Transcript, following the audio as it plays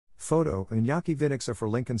Photo, Iñaki Vinixa for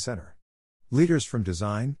Lincoln Center. Leaders from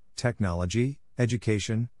design, technology,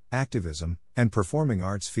 education, activism, and performing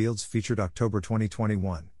arts fields featured October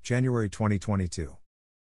 2021, January 2022.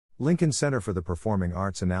 Lincoln Center for the Performing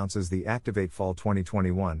Arts announces the Activate Fall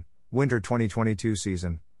 2021, Winter 2022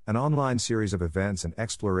 season, an online series of events and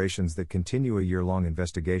explorations that continue a year-long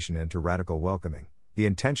investigation into radical welcoming, the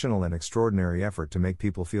intentional and extraordinary effort to make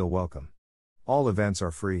people feel welcome. All events are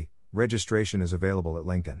free. Registration is available at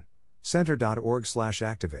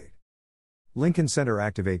lincolncenter.org/activate. Lincoln Center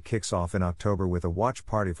Activate kicks off in October with a watch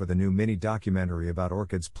party for the new mini-documentary about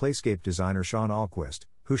Orchid's Playscape designer Sean Ahlquist,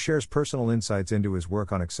 who shares personal insights into his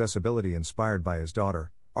work on accessibility inspired by his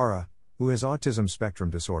daughter, Ara, who has autism spectrum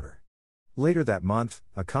disorder. Later that month,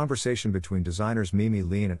 a conversation between designers Mimi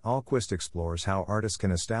Lean and Ahlquist explores how artists can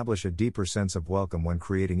establish a deeper sense of welcome when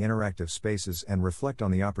creating interactive spaces and reflect on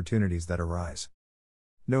the opportunities that arise.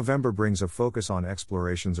 November brings a focus on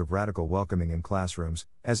explorations of radical welcoming in classrooms,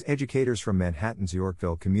 as educators from Manhattan's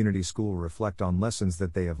Yorkville Community School reflect on lessons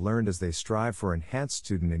that they have learned as they strive for enhanced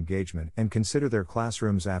student engagement and consider their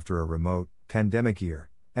classrooms after a remote, pandemic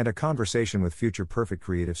year, and a conversation with Future Perfect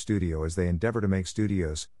Creative Studio as they endeavor to make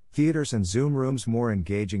studios, theaters and Zoom rooms more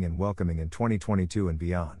engaging and welcoming in 2022 and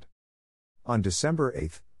beyond. On December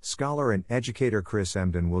 8, scholar and educator Chris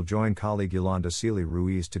Emdin will join colleague Yolanda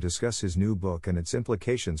Sealy-Ruiz to discuss his new book and its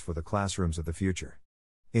implications for the classrooms of the future.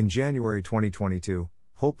 In January 2022,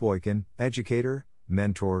 Hope Boykin, educator,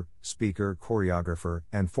 mentor, speaker, choreographer,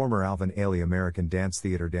 and former Alvin Ailey American Dance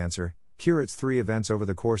Theater dancer, curates 3 events over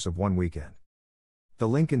the course of one weekend. The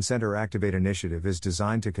Lincoln Center Activate initiative is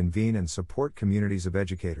designed to convene and support communities of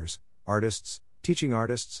educators, artists, teaching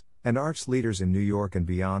artists, and arts leaders in New York and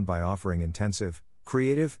beyond by offering intensive,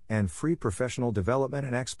 creative, and free professional development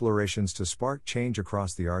and explorations to spark change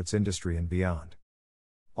across the arts industry and beyond.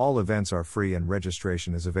 All events are free and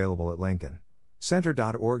registration is available at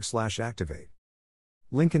lincolncenter.org/activate.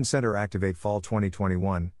 Lincoln Center Activate Fall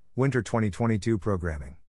 2021, Winter 2022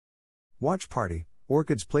 Programming. Watch Party,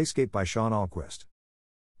 Orchid's Playscape by Sean Ahlquist.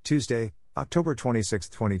 Tuesday, October 26,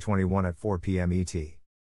 2021 at 4 p.m. ET.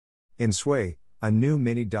 In Sway, a new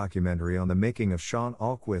mini-documentary on the making of Sean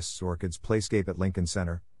Ahlquist's Orchid's Playscape at Lincoln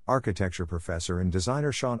Center. Architecture professor and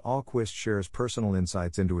designer Sean Ahlquist shares personal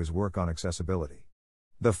insights into his work on accessibility.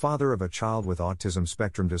 The father of a child with autism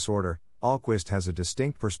spectrum disorder, Ahlquist has a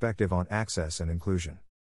distinct perspective on access and inclusion.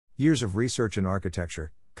 Years of research in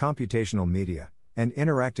architecture, computational media, and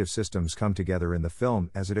interactive systems come together in the film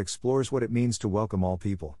as it explores what it means to welcome all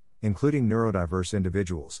people, including neurodiverse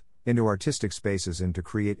individuals, into artistic spaces and to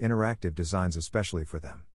create interactive designs especially for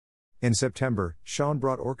them. In September, Sean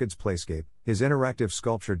brought Orchid's Playscape, his interactive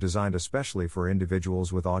sculpture designed especially for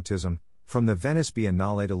individuals with autism, from the Venice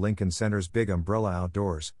Biennale to Lincoln Center's Big Umbrella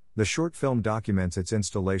Outdoors. The short film documents its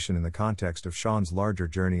installation in the context of Sean's larger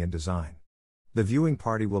journey in design. The viewing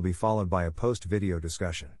party will be followed by a post-video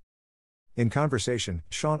discussion. In conversation,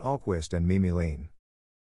 Sean Ahlquist and Mimi Lean.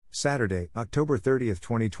 Saturday, October 30,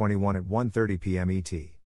 2021 at 1:30 p.m. ET.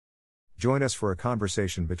 Join us for a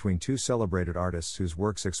conversation between 2 celebrated artists whose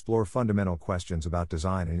works explore fundamental questions about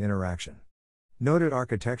design and interaction. Noted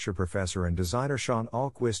architecture professor and designer Sean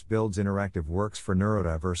Ahlquist builds interactive works for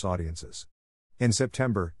neurodiverse audiences. In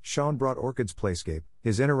September, Sean brought Orchid's Playscape,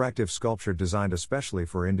 his interactive sculpture designed especially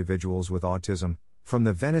for individuals with autism, from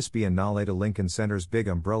the Venice Biennale to Lincoln Center's Big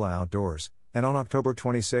Umbrella Outdoors, and on October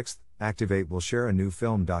 26, Activate will share a new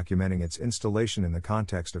film documenting its installation in the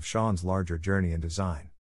context of Sean's larger journey in design.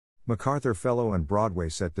 MacArthur Fellow and Broadway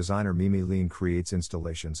set designer Mimi Lean creates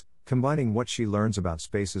installations, combining what she learns about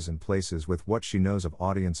spaces and places with what she knows of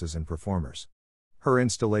audiences and performers. Her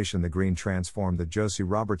installation The Green transformed the Josie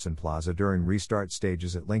Robertson Plaza during restart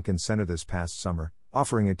stages at Lincoln Center this past summer,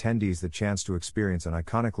 offering attendees the chance to experience an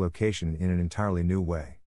iconic location in an entirely new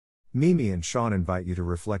way. Mimi and Sean invite you to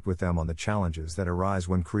reflect with them on the challenges that arise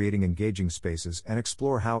when creating engaging spaces and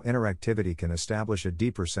explore how interactivity can establish a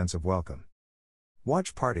deeper sense of welcome.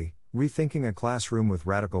 Watch Party, Rethinking a Classroom with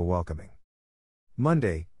Radical Welcoming.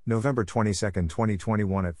 Monday, November 22,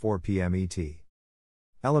 2021 at 4 p.m. ET.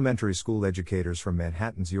 Elementary school educators from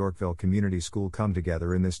Manhattan's Yorkville Community School come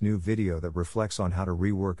together in this new video that reflects on how to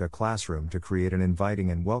rework a classroom to create an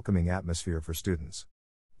inviting and welcoming atmosphere for students.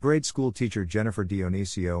 Grade school teacher Jennifer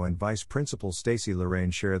Dionisio and Vice Principal Stacy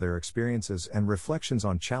Lorraine share their experiences and reflections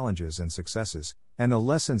on challenges and successes, and the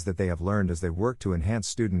lessons that they have learned as they work to enhance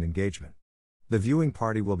student engagement. The viewing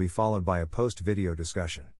party will be followed by a post-video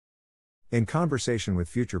discussion. In conversation with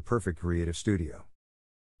Future Perfect Creative Studio.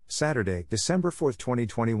 Saturday, December 4,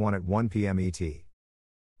 2021 at 1 p.m. ET.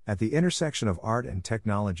 At the intersection of art and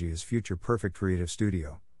technology is Future Perfect Creative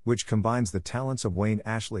Studio, which combines the talents of Wayne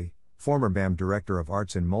Ashley, former BAM Director of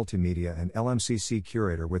Arts in Multimedia and LMCC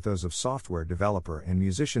Curator with those of software developer and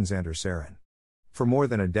musician Xander Sarin. For more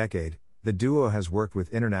than a decade, the duo has worked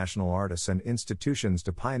with international artists and institutions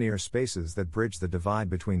to pioneer spaces that bridge the divide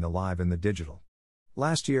between the live and the digital.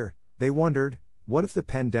 Last year, they wondered, what if the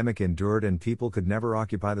pandemic endured and people could never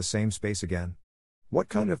occupy the same space again? What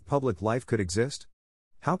kind of public life could exist?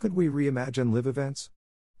 How could we reimagine live events?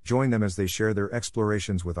 Join them as they share their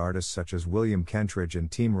explorations with artists such as William Kentridge and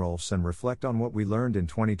Team Rolfs and reflect on what we learned in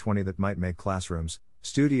 2020 that might make classrooms,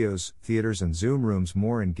 studios, theaters and Zoom rooms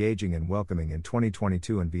more engaging and welcoming in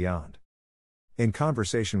 2022 and beyond. In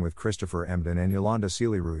conversation with Christopher Emdin and Yolanda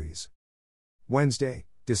Sealy-Ruiz. Wednesday,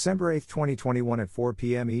 December 8, 2021 at 4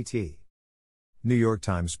 p.m. ET. New York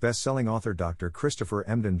Times best-selling author Dr. Christopher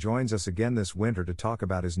Emdin joins us again this winter to talk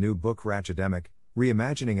about his new book Ratchademic,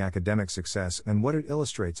 Reimagining Academic Success and what it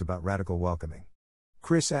illustrates about radical welcoming.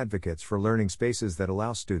 Chris advocates for learning spaces that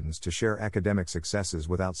allow students to share academic successes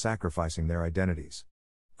without sacrificing their identities.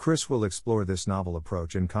 Chris will explore this novel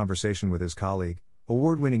approach in conversation with his colleague,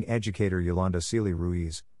 award-winning educator Yolanda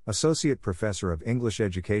Sealy-Ruiz, Associate Professor of English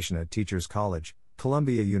Education at Teachers College,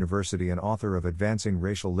 Columbia University and author of Advancing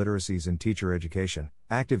Racial Literacies in Teacher Education,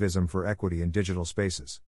 Activism for Equity in Digital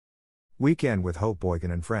Spaces. Weekend with Hope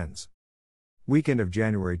Boykin and Friends. Weekend of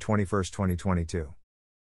January 21, 2022.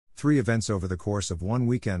 3 events over the course of one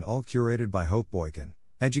weekend, all curated by Hope Boykin,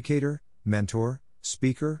 educator, mentor,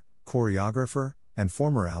 speaker, choreographer, and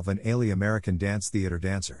former Alvin Ailey American Dance Theater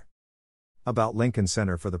dancer. About Lincoln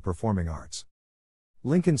Center for the Performing Arts.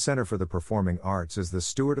 Lincoln Center for the Performing Arts is the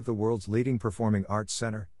steward of the world's leading performing arts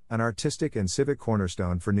center, an artistic and civic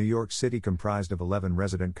cornerstone for New York City comprised of 11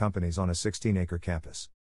 resident companies on a 16-acre campus.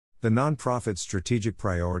 The nonprofit's strategic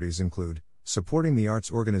priorities include supporting the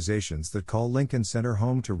arts organizations that call Lincoln Center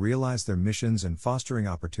home to realize their missions and fostering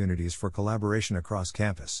opportunities for collaboration across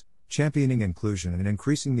campus, championing inclusion and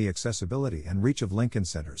increasing the accessibility and reach of Lincoln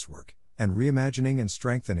Center's work, and reimagining and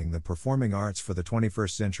strengthening the performing arts for the 21st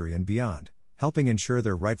century and beyond, helping ensure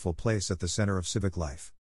their rightful place at the center of civic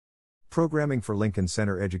life. Programming for Lincoln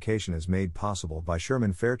Center education is made possible by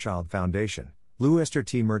Sherman Fairchild Foundation, Lou Esther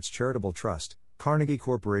T. Mertz Charitable Trust, Carnegie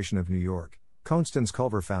Corporation of New York, Constance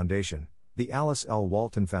Culver Foundation, the Alice L.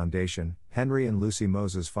 Walton Foundation, Henry and Lucy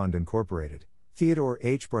Moses Fund Incorporated, Theodore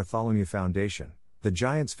H. Bartholomew Foundation, the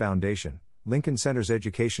Giants Foundation, Lincoln Center's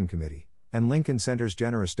Education Committee, and Lincoln Center's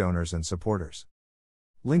generous donors and supporters.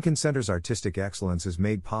 Lincoln Center's artistic excellence is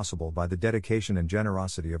made possible by the dedication and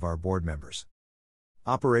generosity of our board members.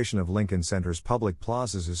 Operation of Lincoln Center's public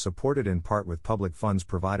plazas is supported in part with public funds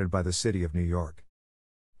provided by the City of New York.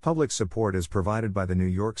 Public support is provided by the New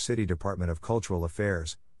York City Department of Cultural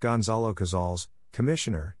Affairs, Gonzalo Casals,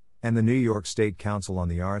 Commissioner, and the New York State Council on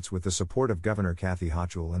the Arts with the support of Governor Kathy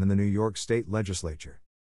Hochul and in the New York State Legislature.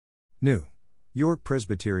 New York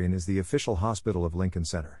Presbyterian is the official hospital of Lincoln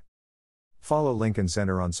Center. Follow Lincoln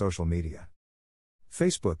Center on social media.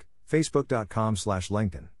 Facebook,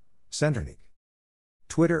 facebook.com/Lincoln Center.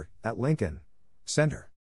 Twitter, @Lincoln Center.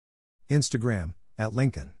 Instagram,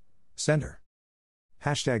 @Lincoln Center.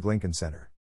 #Lincoln Center.